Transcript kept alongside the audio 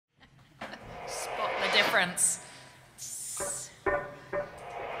reference.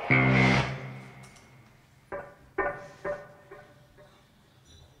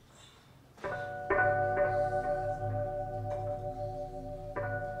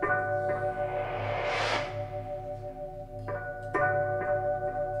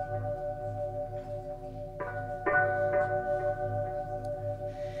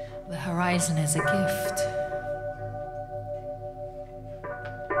 The horizon is a gift.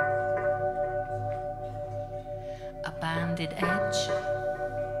 A banded edge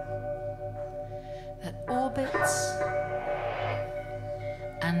that orbits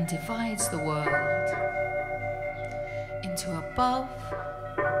and divides the world into above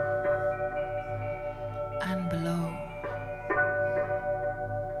and below.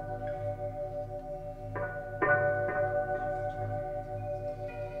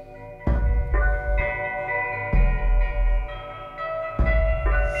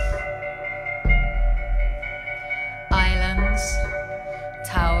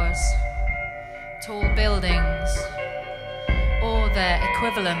 Towers, tall buildings, or their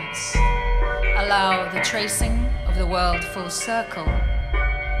equivalents allow the tracing of the world full circle.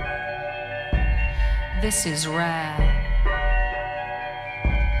 This is rare.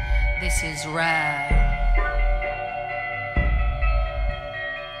 This is rare.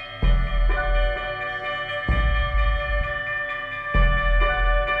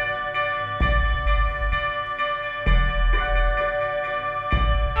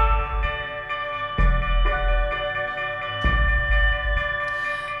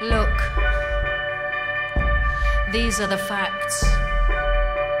 Look, these are the facts.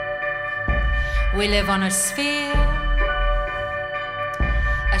 We live on a sphere.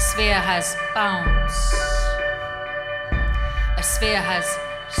 A sphere has bounce. A sphere has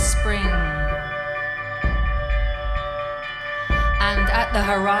spring. And at the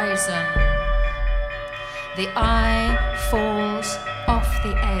horizon, the eye falls off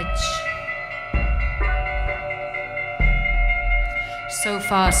the edge. So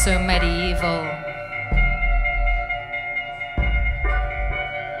far, so medieval.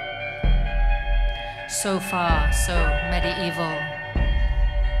 So far, so medieval.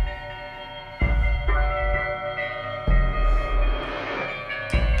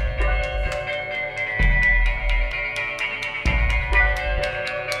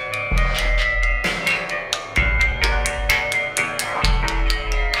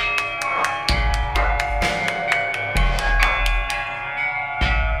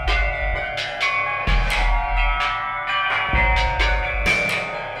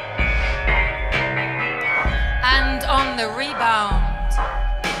 The rebound,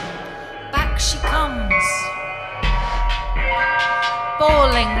 back she comes,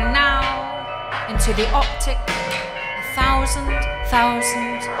 bawling now into the optic, 1,000,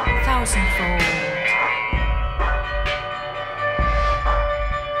 1,000, 1,000-fold.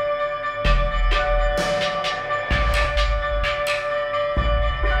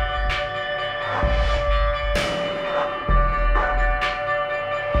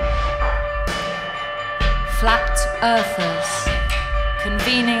 Flat earthers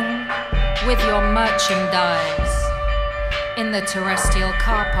convening with your merchandise in the terrestrial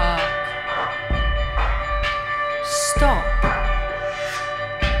car park. Stop.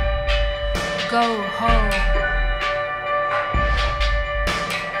 Go home.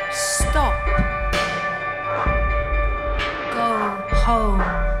 Stop. Go home.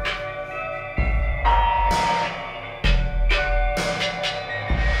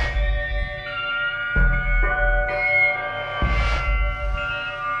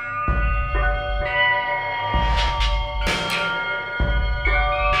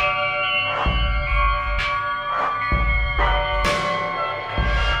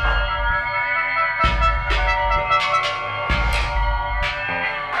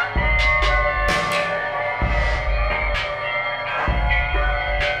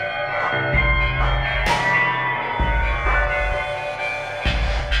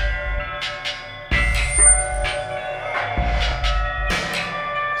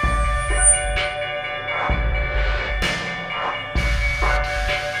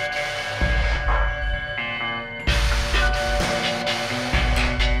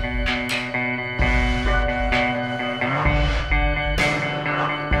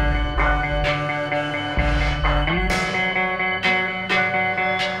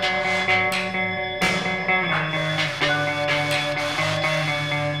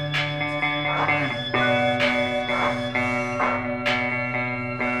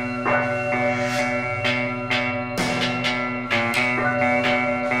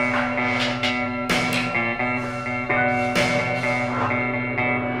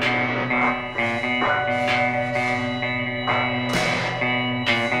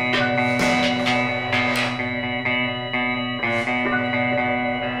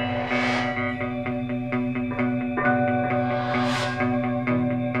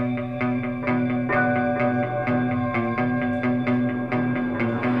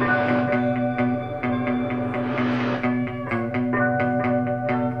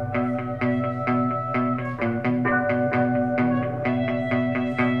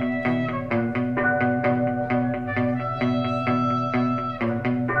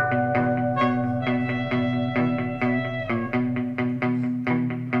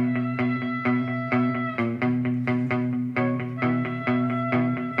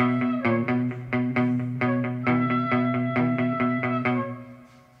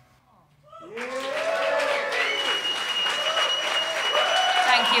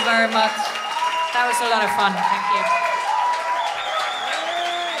 lot of fun. Thank you.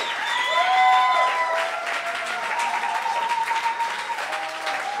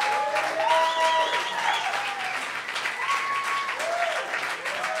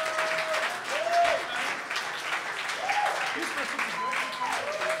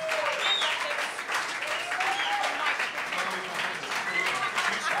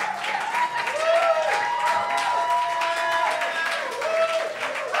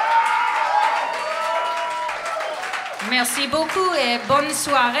 Merci beaucoup et bonne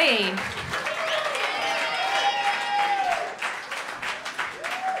soirée.